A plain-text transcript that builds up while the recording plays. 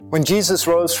When Jesus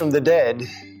rose from the dead,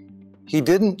 he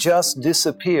didn't just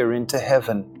disappear into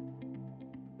heaven.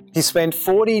 He spent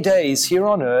 40 days here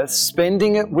on earth,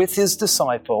 spending it with his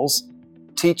disciples,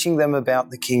 teaching them about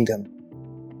the kingdom.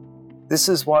 This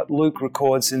is what Luke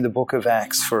records in the book of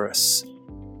Acts for us.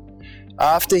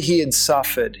 After he had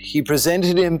suffered, he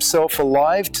presented himself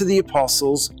alive to the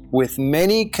apostles with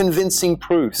many convincing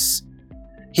proofs.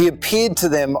 He appeared to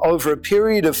them over a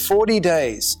period of 40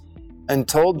 days and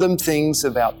told them things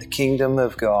about the kingdom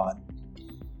of God.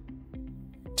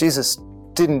 Jesus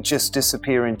didn't just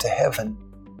disappear into heaven.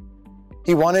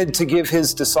 He wanted to give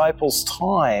his disciples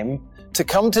time to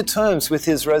come to terms with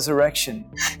his resurrection.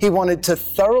 He wanted to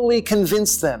thoroughly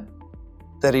convince them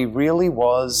that he really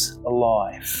was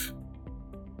alive.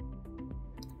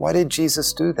 Why did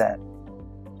Jesus do that?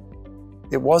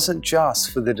 It wasn't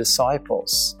just for the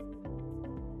disciples.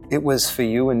 It was for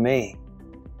you and me.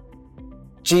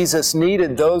 Jesus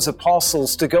needed those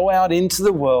apostles to go out into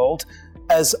the world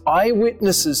as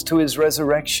eyewitnesses to his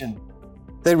resurrection.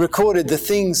 They recorded the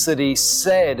things that he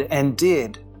said and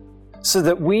did so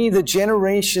that we, the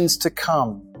generations to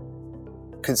come,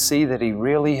 could see that he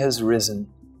really has risen.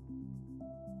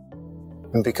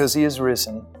 And because he has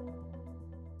risen,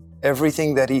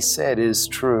 everything that he said is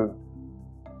true.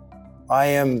 I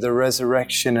am the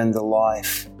resurrection and the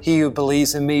life. He who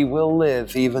believes in me will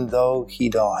live even though he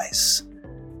dies.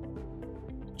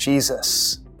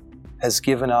 Jesus has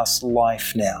given us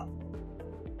life now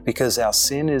because our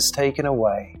sin is taken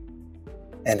away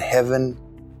and heaven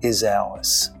is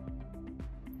ours.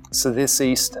 So this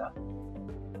Easter,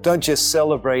 don't just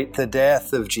celebrate the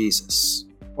death of Jesus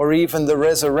or even the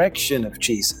resurrection of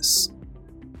Jesus.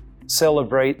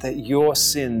 Celebrate that your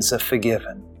sins are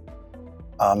forgiven.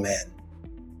 Amen.